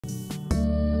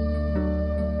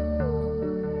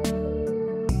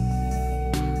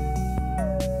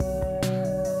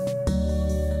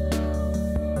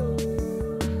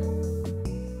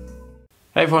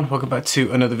Hey everyone, welcome back to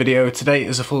another video. Today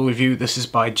is a full review. This is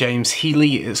by James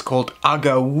Heeley. It's called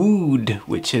Agarwoud,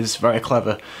 which is very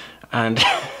clever. And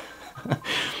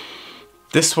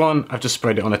this one, I've just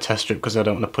sprayed it on a test strip because I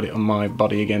don't want to put it on my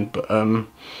body again. But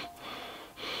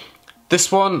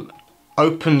this one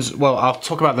opens, well, I'll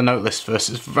talk about the note list first.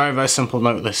 It's a very, very simple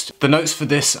note list. The notes for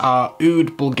this are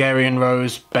oud, Bulgarian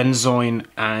rose, benzoin,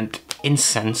 and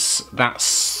incense.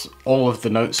 That's all of the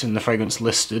notes in the fragrance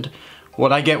listed.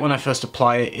 What I get when I first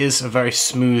apply it is a very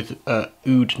smooth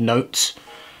oud note.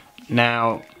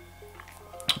 Now,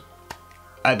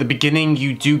 at the beginning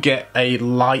you do get a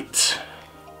light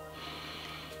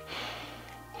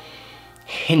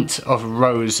hint of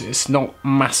rose. It's not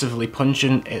massively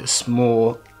pungent, it's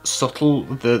more subtle.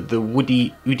 The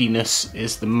woody oudiness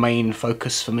is the main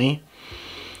focus for me,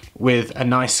 with a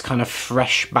nice kind of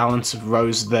fresh balance of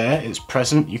rose there. It's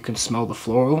present, you can smell the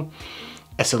floral.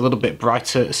 It's a little bit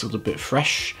brighter, it's a little bit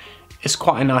fresh. It's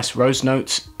quite a nice rose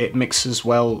note. It mixes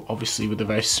well, obviously, with a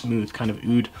very smooth kind of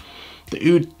oud.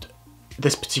 The oud,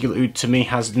 this particular oud to me,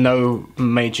 has no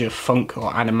major funk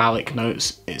or animalic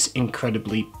notes. It's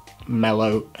incredibly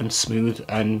mellow and smooth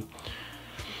and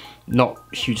not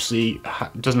hugely,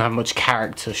 doesn't have much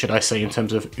character, should I say, in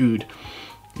terms of oud.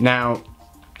 Now,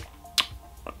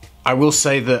 I will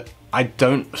say that I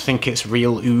don't think it's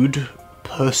real oud.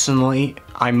 Personally,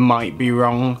 I might be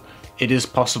wrong. It is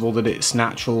possible that it's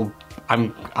natural.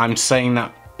 I'm saying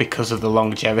that because of the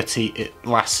longevity. It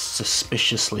lasts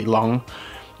suspiciously long,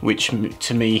 which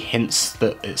to me hints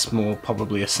that it's more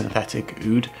probably a synthetic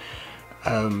oud.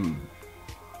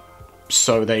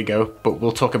 So there you go, but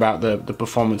we'll talk about the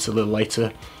performance a little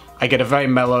later. I get a very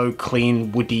mellow,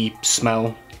 clean, woody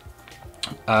smell.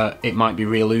 It might be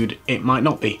real oud, it might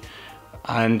not be.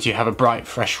 And you have a bright,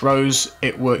 fresh rose.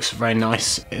 It works very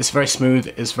nice. It's very smooth,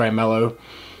 it's very mellow,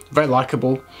 very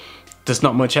likable. There's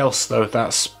not much else though,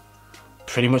 that's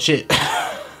pretty much it.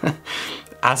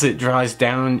 As it dries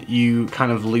down, you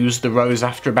kind of lose the rose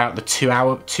after about the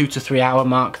 2 to 3 hour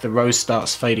mark. The rose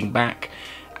starts fading back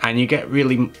and you get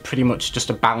really pretty much just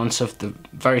a balance of the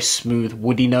very smooth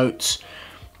woody notes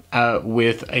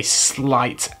with a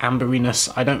slight amberiness.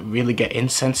 I don't really get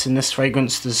incense in this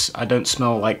fragrance. I don't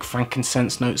smell like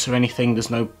frankincense notes or anything. There's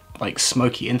no like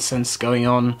smoky incense going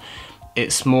on.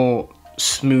 It's more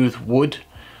smooth wood,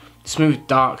 smooth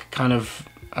dark kind of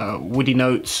woody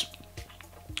notes.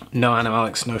 No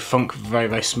animalics, no funk, very,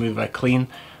 very smooth, very clean,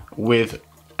 with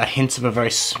a hint of a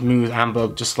very smooth amber,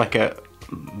 just like a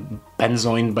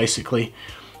benzoin basically.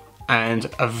 And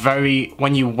a very,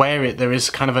 when you wear it, there is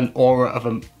kind of an aura of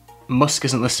a, musk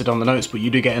isn't listed on the notes, but you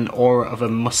do get an aura of a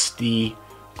musty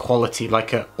quality,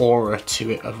 like an aura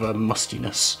to it of a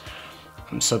mustiness.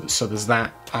 So there's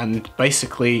that, and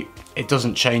basically it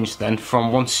doesn't change then.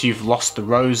 From once you've lost the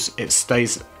rose, it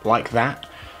stays like that.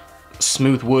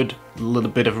 Smooth wood, a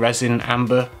little bit of resin,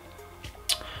 amber.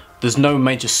 There's no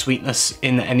major sweetness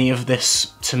in any of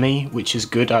this to me, which is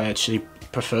good. I actually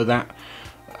prefer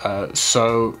that.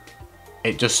 So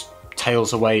it just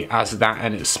tails away as that,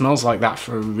 and it smells like that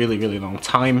for a really, really long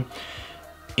time.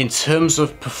 In terms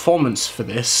of performance for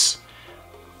this,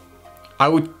 I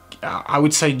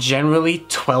would say generally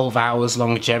 12 hours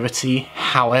longevity.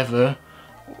 However,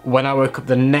 when I woke up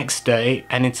the next day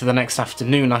and into the next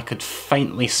afternoon, I could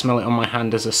faintly smell it on my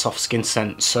hand as a soft skin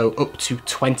scent. So up to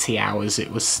 20 hours it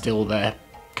was still there,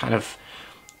 kind of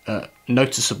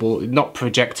noticeable, not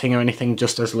projecting or anything,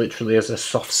 just as literally as a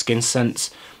soft skin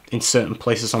scent in certain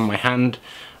places on my hand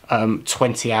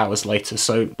 20 hours later.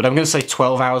 So, but I'm going to say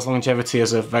 12 hours longevity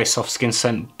as a very soft skin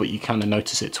scent, but you kind of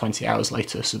notice it 20 hours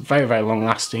later. So very, very long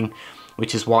lasting,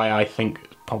 which is why I think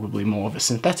probably more of a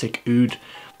synthetic oud.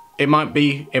 It might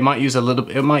use a little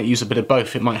bit, it might use a bit of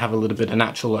both. It might have a little bit of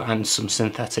natural and some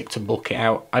synthetic to bulk it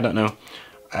out. I don't know,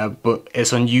 but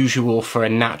it's unusual for a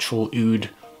natural oud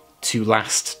to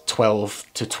last 12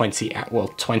 to 20, well,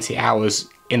 20 hours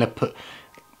in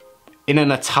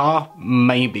an attar,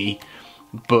 maybe,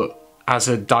 but as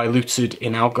a diluted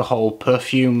in alcohol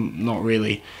perfume, not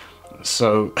really.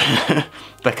 So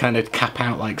they kind of cap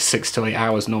out like 6 to 8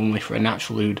 hours normally for a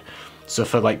natural oud. So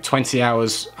for like 20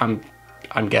 hours,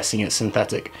 I'm guessing it's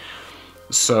synthetic.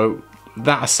 So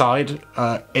that aside,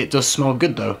 it does smell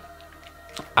good though.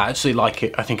 I actually like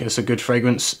it. I think it's a good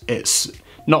fragrance. It's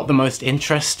not the most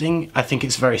interesting. I think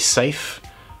it's very safe.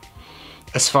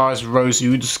 As far as rose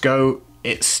ouds go,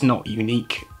 it's not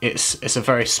unique. It's a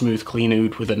very smooth, clean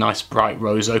oud with a nice bright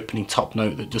rose opening top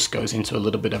note that just goes into a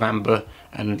little bit of amber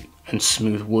and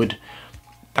smooth wood.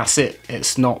 That's it.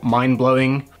 It's not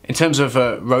mind-blowing. In terms of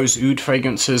rose oud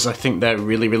fragrances, I think they're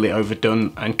really, really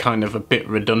overdone and kind of a bit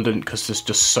redundant because there's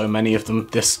just so many of them.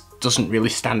 This doesn't really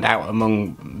stand out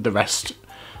among the rest,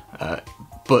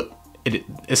 but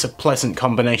it's a pleasant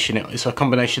combination. It's a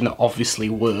combination that obviously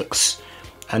works,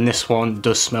 and this one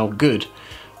does smell good.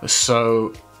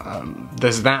 So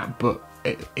there's that, but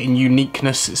in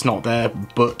uniqueness it's not there,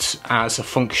 but as a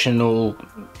functional,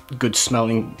 good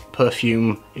smelling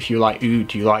perfume, if you like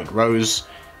oud, you like rose,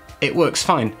 it works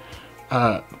fine.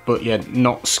 But yeah,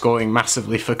 not scoring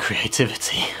massively for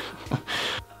creativity.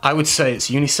 I would say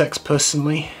it's unisex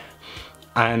personally,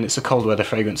 and it's a cold weather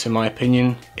fragrance in my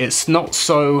opinion. It's not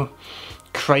so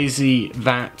crazy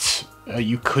that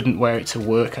you couldn't wear it to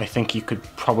work. I think you could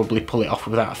probably pull it off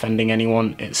without offending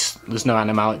anyone. There's no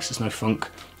animalics, there's no funk.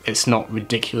 It's not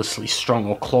ridiculously strong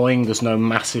or cloying. There's no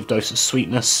massive dose of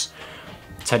sweetness.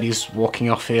 Teddy's walking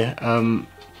off here.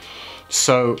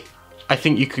 So I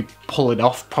think you could pull it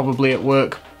off probably at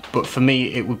work, but for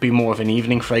me it would be more of an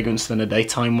evening fragrance than a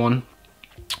daytime one.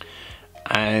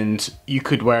 And you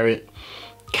could wear it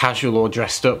casual or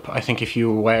dressed up. I think if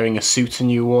you were wearing a suit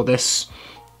and you wore this,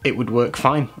 it would work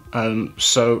fine.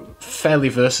 So fairly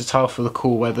versatile for the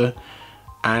cool weather,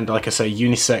 and like I say,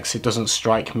 unisex. It doesn't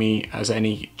strike me as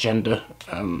any gender.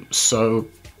 So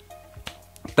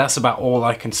that's about all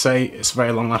I can say. It's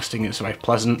very long lasting, it's very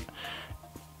pleasant,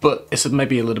 but it's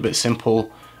maybe a little bit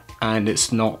simple, and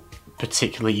it's not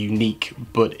particularly unique,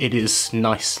 but it is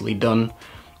nicely done.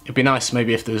 It'd be nice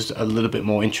maybe if there's a little bit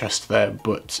more interest there,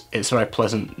 but it's very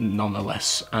pleasant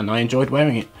nonetheless, and I enjoyed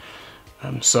wearing it.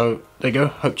 So there you go,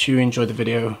 hope you enjoyed the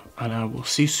video, and I will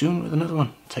see you soon with another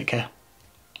one. Take care.